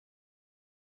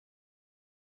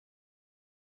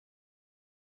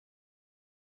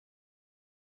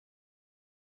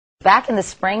Back in the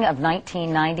spring of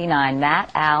 1999, Matt,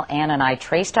 Al, Ann, and I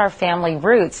traced our family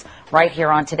roots right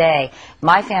here on Today.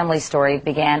 My family story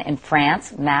began in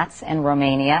France, Matt's in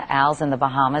Romania, Al's in the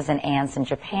Bahamas, and Ann's in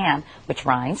Japan, which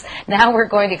rhymes. Now we're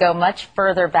going to go much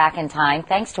further back in time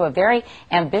thanks to a very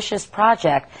ambitious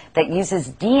project that uses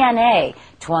DNA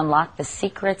to unlock the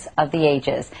secrets of the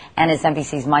ages. And as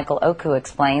NBC's Michael Oku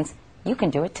explains, you can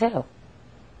do it too.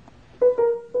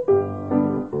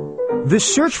 The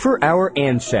search for our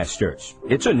ancestors.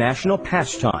 It's a national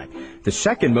pastime, the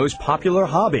second most popular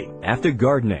hobby after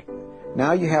gardening.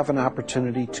 Now you have an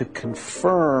opportunity to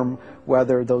confirm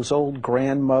whether those old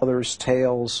grandmothers'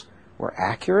 tales were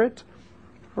accurate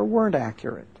or weren't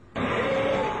accurate.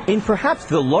 In perhaps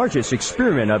the largest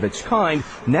experiment of its kind,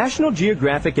 National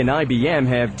Geographic and IBM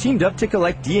have teamed up to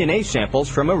collect DNA samples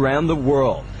from around the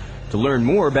world to learn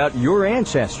more about your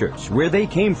ancestors, where they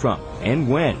came from, and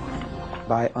when.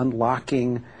 By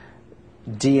unlocking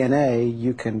DNA,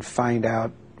 you can find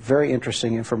out very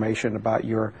interesting information about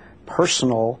your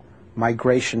personal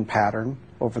migration pattern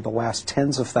over the last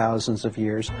tens of thousands of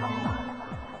years.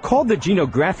 Called the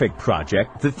Genographic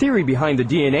Project, the theory behind the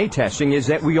DNA testing is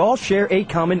that we all share a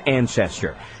common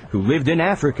ancestor who lived in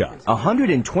Africa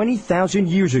 120,000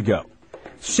 years ago.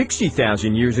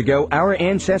 60,000 years ago, our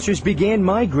ancestors began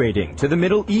migrating to the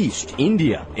Middle East,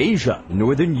 India, Asia,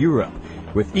 Northern Europe.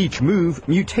 With each move,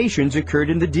 mutations occurred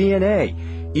in the DNA,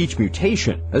 each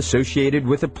mutation associated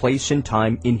with a place and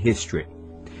time in history.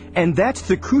 And that's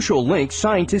the crucial link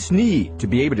scientists need to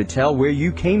be able to tell where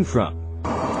you came from.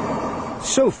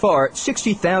 So far,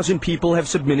 60,000 people have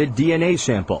submitted DNA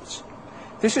samples.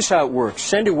 This is how it works.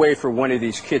 Send away for one of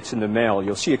these kits in the mail.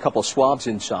 You'll see a couple swabs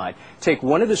inside. Take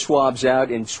one of the swabs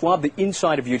out and swab the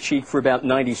inside of your cheek for about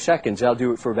 90 seconds. I'll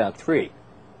do it for about 3.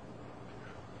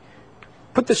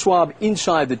 Put the swab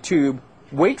inside the tube,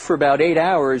 wait for about 8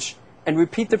 hours, and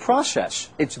repeat the process.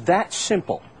 It's that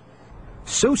simple.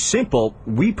 So simple,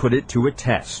 we put it to a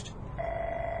test.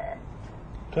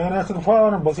 Can't answer the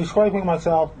phone, I'm busy scraping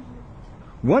myself.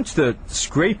 Once the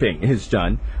scraping is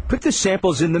done, put the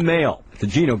samples in the mail. The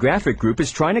Genographic Group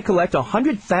is trying to collect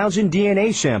 100,000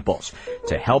 DNA samples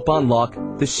to help unlock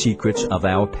the secrets of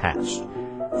our past.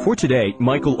 For Today,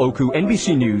 Michael Oku,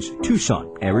 NBC News,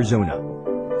 Tucson, Arizona.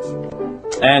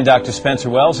 And Dr. Spencer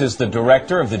Wells is the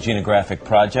director of the Genographic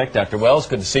Project. Dr. Wells,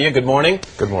 good to see you. Good morning.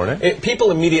 Good morning.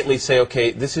 People immediately say, okay,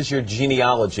 this is your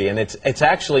genealogy, and it's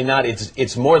actually not,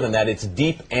 it's more than that, it's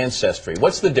deep ancestry.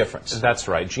 What's the difference? That's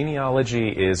right. Genealogy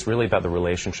is really about the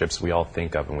relationships we all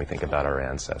think of when we think about our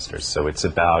ancestors. So it's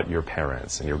about your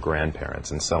parents and your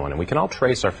grandparents and so on. And we can all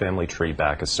trace our family tree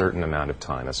back a certain amount of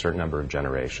time, a certain number of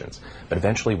generations. But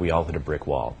eventually we all hit a brick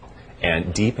wall.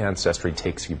 And deep ancestry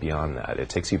takes you beyond that. It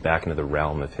takes you back into the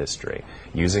realm of history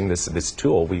using this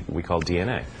tool we call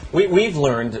DNA. We've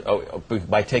learned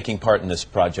by taking part in this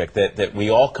project that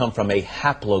we all come from a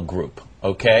haplogroup,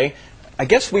 okay? I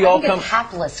guess we all come... a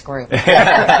hapless group.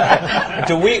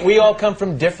 Do we all come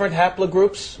from different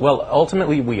haplogroups? Well,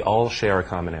 ultimately, we all share a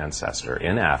common ancestor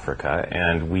in Africa,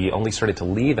 and we only started to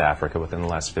leave Africa within the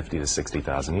last 50 to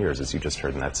 60,000 years, as you just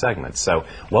heard in that segment. So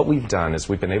what we've done is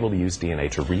we've been able to use DNA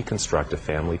to reconstruct a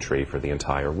family tree for the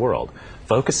entire world,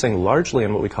 focusing largely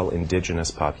on what we call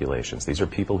indigenous populations. These are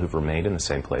people who've remained in the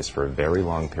same place for a very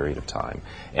long period of time,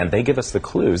 and they give us the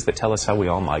clues that tell us how we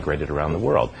all migrated around the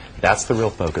world. That's the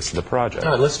real focus of the project.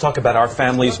 All right, let's talk about our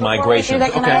family's migration.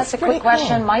 Can I ask a quick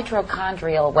question?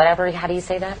 Mitochondrial, whatever, how do you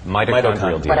say that?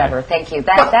 Mitochondrial DNA. Whatever, thank you.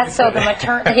 That's so the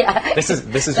maternal, yeah. This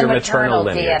is your maternal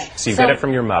lineage. So you get it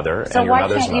from your mother and your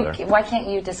mother's mother. Why can't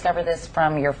you discover this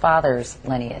from your father's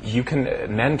lineage?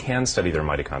 Men can study their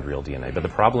mitochondrial DNA, but the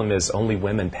problem is only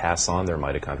women pass on their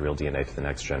mitochondrial DNA to the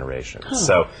next generation. Huh.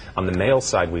 So on the male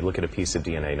side, we look at a piece of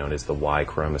DNA known as the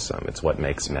Y-Chromosome. It's what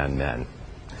makes men men.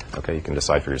 Okay, you can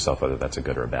decide for yourself whether that's a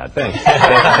good or a bad thing. They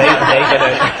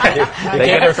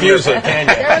can't refuse it, can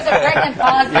you? There was a pregnant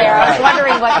pause there. I was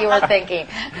wondering what you were thinking.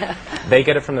 They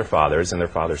get it from their fathers and their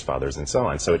fathers' fathers and so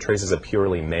on. So it traces a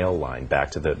purely male line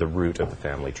back to the root of the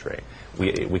family tree.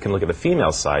 We can look at the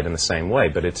female side in the same way,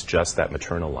 but it's just that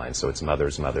maternal line. So it's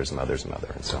mother's mother's mother's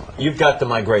mother and so on. You've got the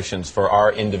migrations for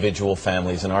our individual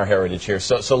families and our heritage here.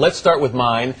 So let's start with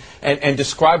mine and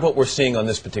describe what we're seeing on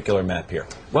this particular map here.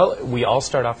 Well, we all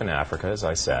start off in Africa, as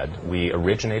I said. We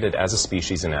originated as a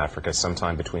species in Africa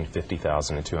sometime between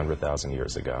 50,000 and 200,000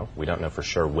 years ago. We don't know for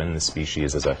sure when the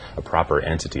species as a proper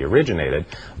entity originated,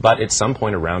 but at some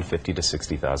point around 50 to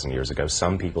 60,000 years ago,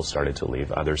 some people started to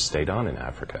leave, others stayed on in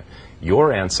Africa.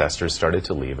 Your ancestors started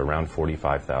to leave around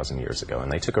 45,000 years ago,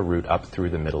 and they took a route up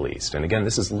through the Middle East. And again,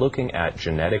 this is looking at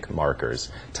genetic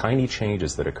markers, tiny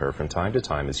changes that occur from time to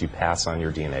time as you pass on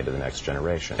your DNA to the next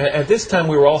generation. At this time,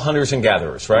 we were all hunters and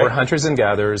gatherers, right? We're hunters and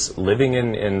gatherers, living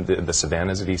in the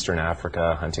savannas of eastern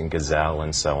Africa, hunting gazelle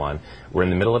and so on. We're in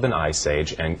the middle of an ice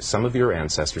age, and some of your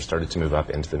ancestors started to move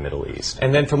up into the Middle East.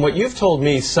 And then from what you've told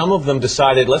me, some of them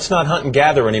decided, let's not hunt and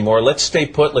gather anymore, let's stay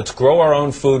put, let's grow our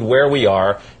own food where we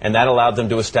are, and that allowed them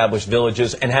to establish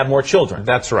villages and have more children.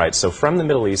 That's right. So from the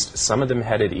Middle East, some of them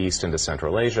headed east into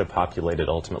Central Asia, populated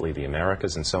ultimately the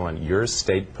Americas and so on. Yours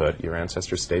stayed put, your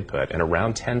ancestors stayed put, and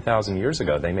around 10,000 years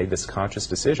ago, they made this conscious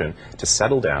decision to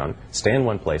settle down, stay in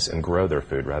one place, and grow their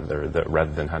food rather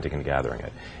than hunting and gathering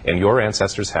it. And your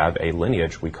ancestors have a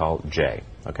lineage we call J.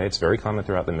 Okay, it's very common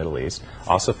throughout the Middle East,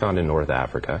 also found in North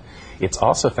Africa. It's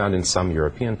also found in some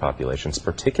European populations,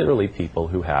 particularly people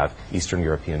who have Eastern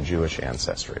European Jewish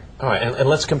ancestry. All right, and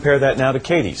let's compare that now to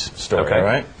Katie's story, Okay. all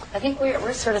right? I think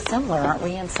we're sort of similar, aren't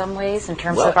we, in some ways, in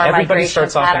terms Well, of our everybody migration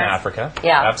starts off in patterns? Africa.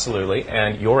 Yeah. Absolutely.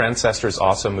 And your ancestors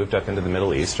also moved up into the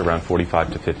Middle East around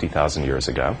 45 to 50,000 years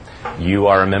ago. You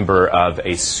are a member of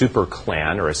a super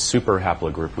clan, or a super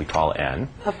haplogroup we call N.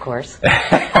 Of course.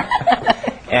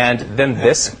 And then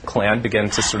this clan began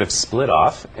to sort of split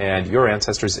off, and your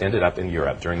ancestors ended up in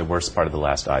Europe during the worst part of the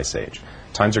last ice age.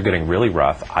 Times are getting really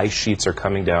rough, ice sheets are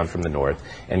coming down from the north,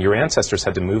 and your ancestors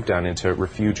had to move down into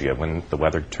refugia. When the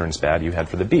weather turns bad, you head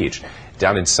for the beach.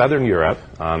 Down in southern Europe,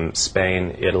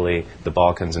 Spain, Italy, the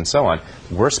Balkans, and so on,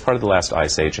 worst part of the last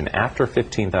ice age, and after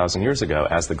 15,000 years ago,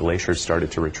 as the glaciers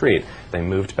started to retreat, they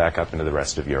moved back up into the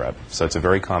rest of Europe. So it's a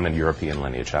very common European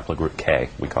lineage, Haplogroup K,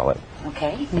 we call it.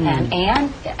 Okay, and Anne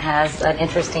has an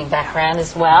interesting background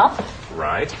as well.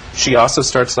 Right. She also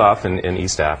starts off in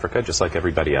East Africa, just like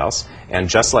everybody else, and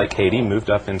just like Katie,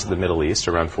 moved up into the Middle East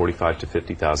around 45 to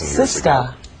 50,000 years ago.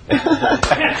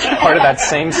 Part of that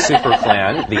same super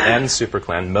clan, the N super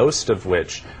clan, most of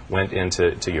which went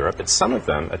into Europe, but some of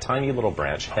them, a tiny little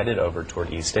branch, headed over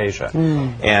toward East Asia.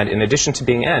 And in addition to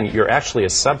being N, you're actually a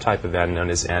subtype of N known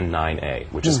as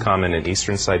N9A, which is common in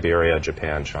eastern Siberia,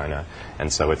 Japan, China,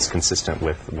 and so it's consistent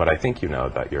with what I think you know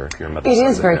about your mother's side It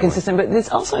of is the very family. consistent, but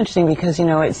it's also interesting because, you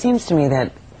know, it seems to me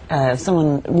that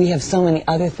we have so many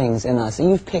other things in us.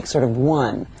 You've picked sort of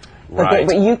one. Right.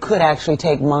 But you could actually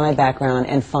take my background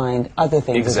and find other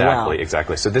things as well.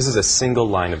 Exactly. So this is a single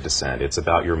line of descent. It's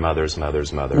about your mother's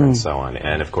mother's mother and so on.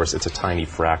 And of course, it's a tiny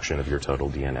fraction of your total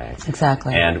DNA.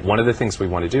 Exactly. And one of the things we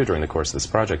want to do during the course of this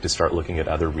project is start looking at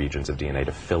other regions of DNA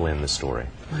to fill in the story.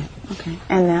 Right. Okay.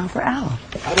 And now for Al.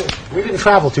 We didn't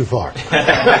travel too far.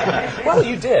 Well,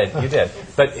 you did.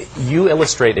 But you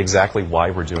illustrate exactly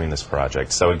why we're doing this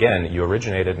project. So again, you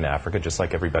originated in Africa just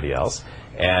like everybody else,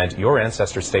 and your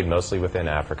ancestors stayed mostly within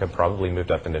Africa, probably moved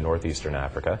up into northeastern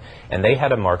Africa, and they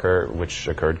had a marker which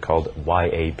occurred called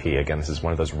YAP. Again, this is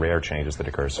one of those rare changes that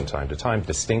occurs from time to time,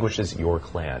 distinguishes your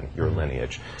clan, your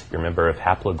lineage. You're a member of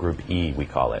Haplogroup E, we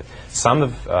call it. Some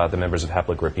of the members of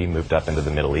Haplogroup E moved up into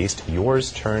the Middle East.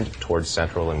 Yours turned towards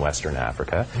Central and Western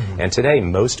Africa. And today,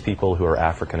 most people who are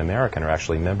African American are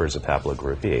actually members of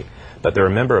Haplogroup E. But they're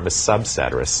a member of a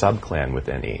subset or a subclan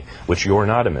within E, which you're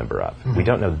not a member of. We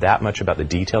don't know that much about the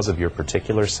details of your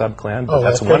particular subclan, but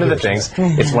that's one of the things.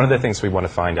 It's one of the things we want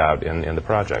to find out in the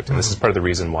project. And this is part of the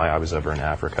reason why I was over in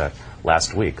Africa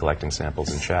last week collecting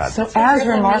samples in Chad. So as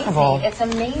remarkable. It's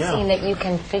amazing that you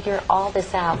can figure all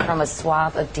this out from a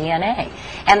swab of DNA.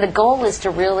 And the goal is to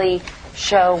really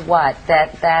show what?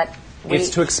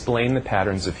 It's to explain the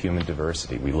patterns of human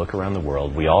diversity. We look around the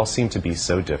world. We all seem to be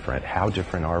so different. How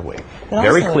different are we?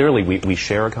 Very clearly, we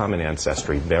share a common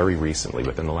ancestry very recently,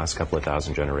 within the last couple of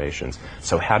thousand generations.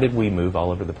 So how did we move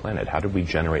all over the planet? How did we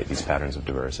generate these patterns of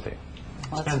diversity?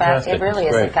 Well, it really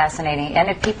is fascinating. And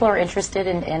if people are interested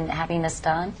in having this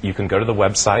done? You can go to the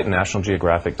website,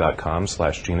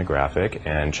 nationalgeographic.com/genographic,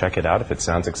 and check it out. If it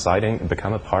sounds exciting,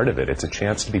 become a part of it. It's a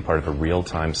chance to be part of a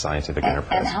real-time scientific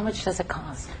enterprise. And how much does it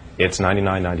cost? It's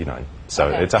 $99.99, so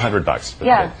it's $100.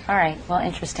 Yeah, all right. Well,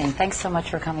 interesting. Thanks so much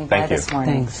for coming by this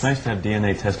morning. Thanks. It's nice to have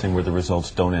DNA testing where the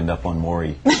results don't end up on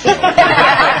Maury. You've been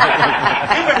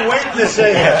waiting to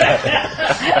say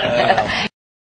that.